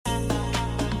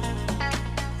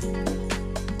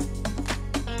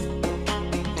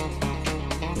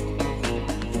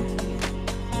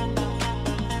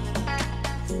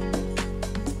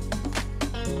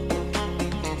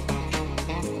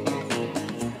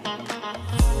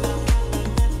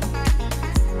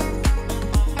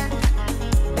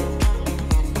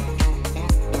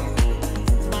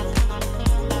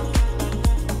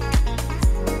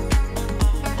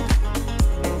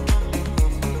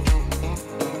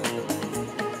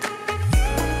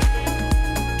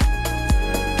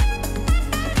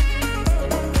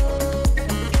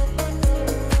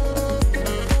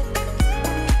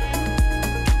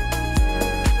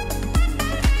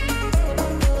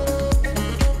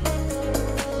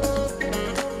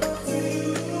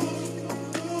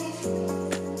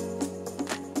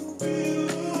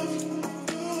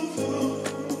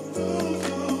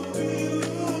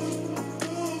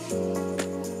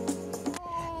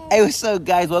Hey, what's up,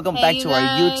 guys? Welcome back to our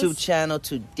YouTube channel.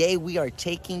 Today we are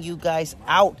taking you guys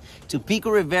out to PICO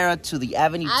Rivera to the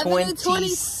Avenue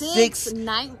 26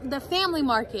 the family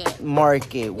market.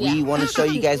 We want to show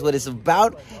you guys what it's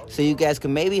about so you guys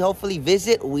can maybe hopefully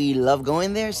visit. We love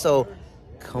going there, so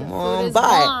come on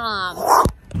by.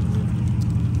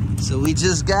 So we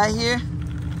just got here.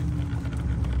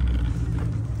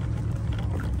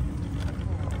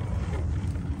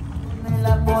 El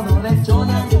apodo de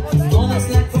Chona, todos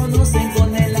la conocen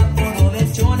con el apodo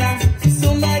de Chona.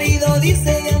 Su marido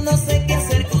dice ya no sé qué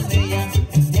hacer con ella.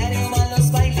 Diario va a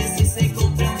los bailes y se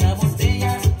compra una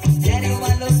botella. Diario va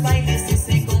a los bailes y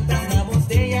se compra una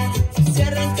botella. Se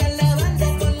arranca la banda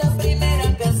con la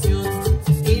primera canción.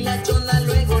 Y la Chona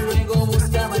luego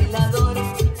busca bailador.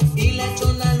 Y la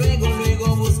Chona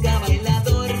luego busca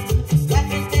bailador. La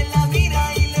gente la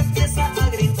mira y le empieza a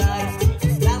gritar.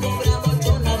 Bravo, bravo,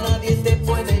 Chona, nadie te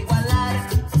puede igualar.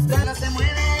 Rara se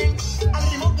mueve al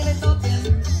ritmo que le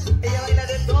toquen. Ella baila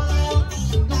de todo,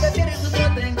 nunca tiene su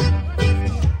trote.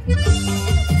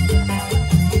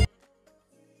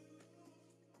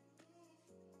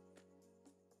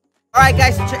 Alright,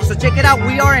 guys, so check it out.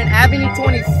 We are in Avenue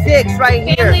 26 right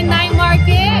here. Family night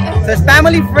market. So it's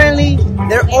family friendly.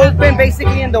 They're open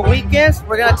basically in the weekends.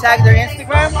 We're gonna tag their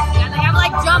Instagram. Yeah, they have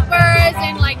like jumpers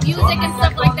and like music and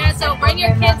stuff like that. So bring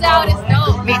your kids out. It's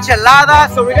dope.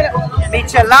 Micheladas. So we're gonna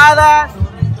micheladas,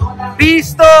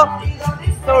 pisto.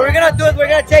 So we're gonna do it. We're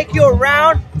gonna take you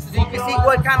around so you can see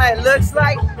what kind of it looks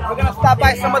like. We're gonna stop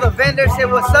by some of the vendors, say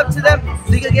what's up to them,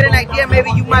 so you can get an idea.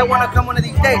 Maybe you might want to come one of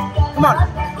these days. Come on.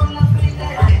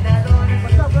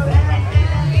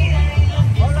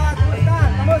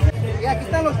 Y aquí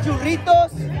están los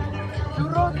churritos,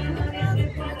 churros,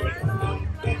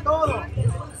 de todo.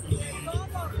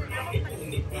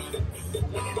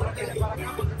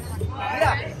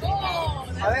 Mira,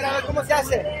 a ver cómo se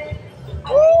hace.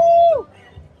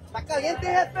 Está caliente,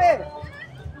 jefe.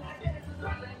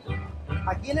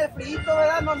 Aquí en el frío,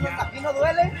 ¿verdad? No, aquí no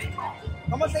duele.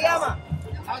 ¿Cómo se llama?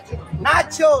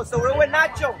 Nacho. So we're with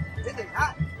Nacho.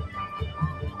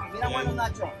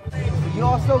 Nacho. You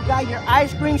also got your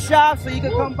ice cream shop, so you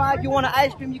can come by. If you want an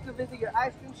ice cream, you can visit your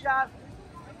ice cream shop.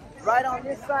 Right on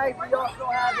this side, we also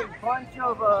have a bunch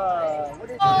of, what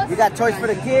is it? We got toys for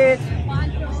the kids.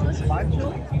 Ponchos.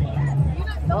 Ponchos?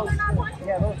 Those are not ponchos?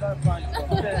 Yeah, those are ponchos.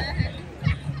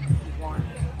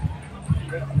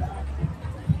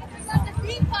 We got the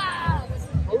Pipas.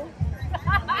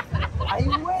 Ahí,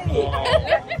 güey.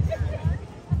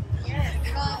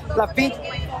 La pinche.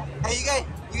 Hey,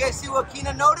 you guys see what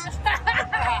Kina noticed?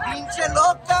 Pinche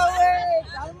loca, wey.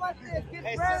 Cálmate, get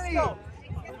ready. What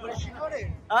did she notice?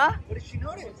 Huh? What did she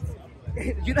notice?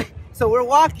 So we're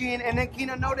walking, and then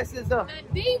Kina notices the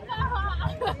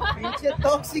pinche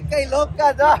tóxica y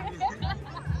loca, dog.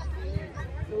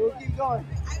 So we'll keep going.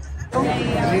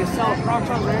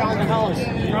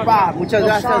 Muchas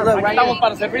gracias. Look, right Estamos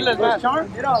para servirles más.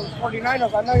 Mira, los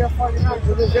 49ers. I know you're 49ers.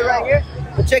 So this is right here.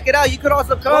 But check it out. You could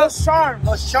also come. Those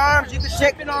charms. You can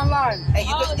check it online. And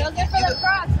you could, those are for the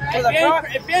Crocs, right? For the Crocs.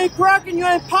 If you ain't crocking, you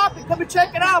ain't popping. Come and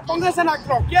check it out. Póngase en la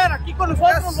croquera. Aquí con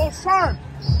nosotros, los charms.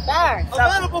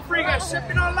 Available for you guys.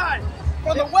 Shipping online.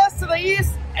 From the west to the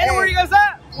east, anywhere you guys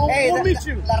at, we'll meet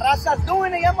you. La raza's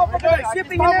doing it.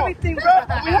 Shipping and everything, bro.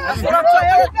 That's what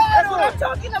I'm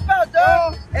talking about,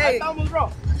 dog. Hey,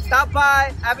 stop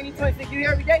by Avenue 26. You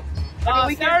here every day?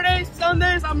 Saturdays,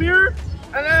 Sundays, I'm here.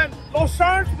 And then Los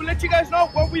Charms, we'll let you guys know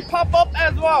where we pop up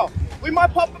as well. We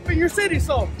might pop up in your city,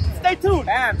 so stay tuned.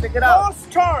 Bam, check it out. Los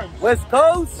Charms. West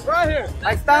Coast. Right here.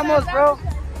 Ahí estamos, bro.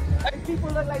 These people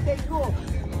look like they cool.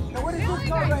 Now what is this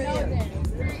called right here?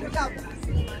 Check out.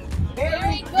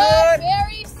 Very good,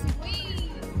 very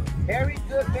sweet. Very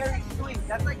good, very sweet.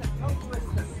 That's like a tongue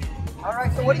twister. All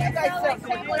right, so what do you guys sell?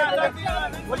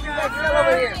 What do you guys sell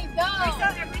over here?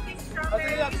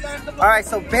 All right,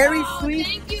 so Berry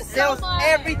Sweet sells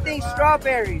everything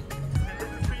strawberries.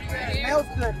 It smells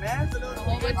good, man. A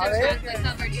whole bunch of chocolate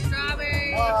covered strawberries.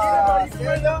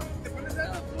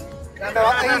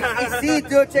 See,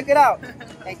 dude, check it out.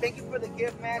 Hey, thank you for the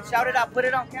gift, man. Shout it out, put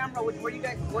it on camera.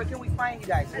 Where can we find you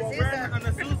guys? Well, we're on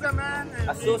Azusa, man.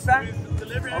 Azusa?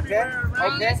 Delivery everywhere. Are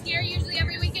you guys here usually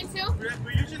every weekend too?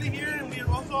 We're usually here, and we're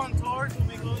also on tour. So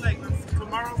we go like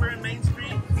tomorrow. We're in Main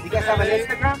Street. You guys have an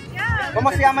Instagram? Yeah.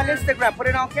 ¿Cómo se llama el Instagram? Put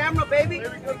it on camera, baby.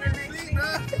 Very good, very sweet.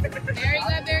 Very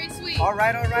good, very sweet. All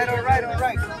right.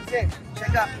 That's it.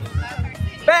 Check out.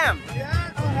 Bam.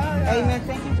 Hey, man,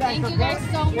 thank you guys. Thank you guys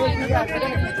so much.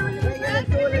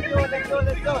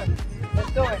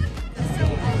 Let's do it.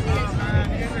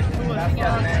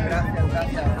 Gracias, man.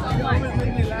 Gracias.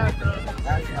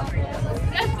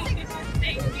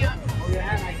 Thank you.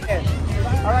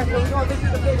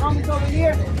 Okay, homies over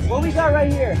here. What we got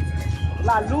right here?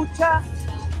 La Lucha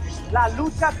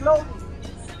clothing.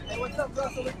 Hey, what's up, bro?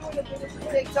 So we're doing a bit of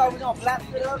TikTok. We're gonna blast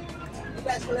it up. You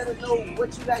guys can let us know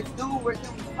what you guys do. Where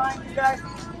can we find you guys?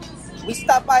 We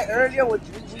stopped by earlier. We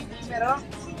met up.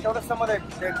 Showed us some of their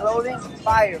clothing.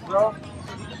 Fire, bro.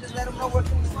 You can just let them know where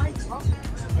can we find you, bro.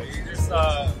 You just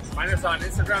find us on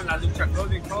Instagram, La Lucha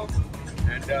Clothing Co.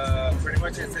 And pretty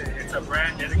much it's a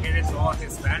brand dedicated to all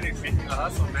Hispanics making a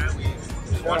hustle, man. We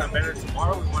want a better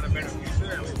tomorrow, we want a better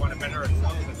future, and we want to better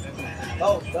ourselves.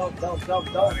 Dope.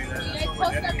 I mean, Do you guys post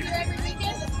up here every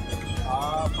weekend?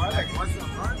 Probably like once a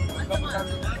month, a couple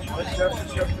times a month. For sure.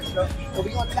 So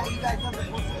we're gonna tag you guys up and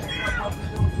post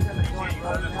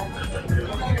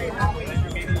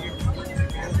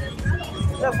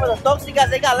Look, for the Toxicas,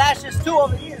 they got lashes too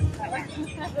over here.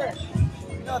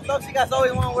 You know, Toxicas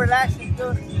always want to wear lashes,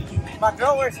 dude. My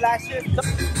girl wears lashes. You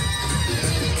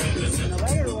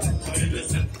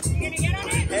gonna get on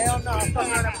it? Hell no, I'm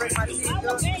fucking gonna break my teeth,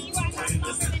 dude.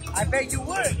 I bet you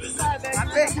would. I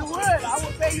bet you would. I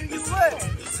will bet you would.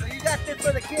 So you got this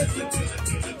for the kids, man.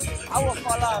 I will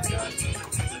fall off, dude.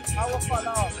 I will fall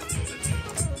off.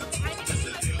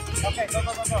 Okay, go.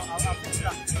 I'll fix it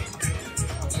up.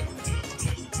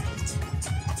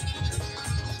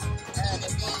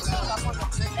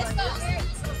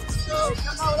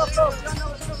 Come on, let's go.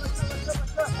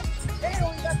 Hey,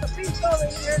 we got the beach over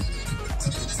here.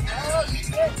 Oh,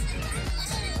 shit.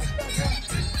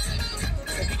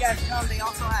 If you guys come, they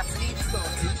also have PICO.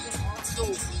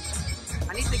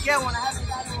 I need to get one. I haven't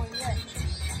gotten one yet.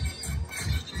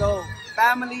 So,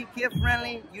 family, kid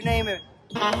friendly, you name it.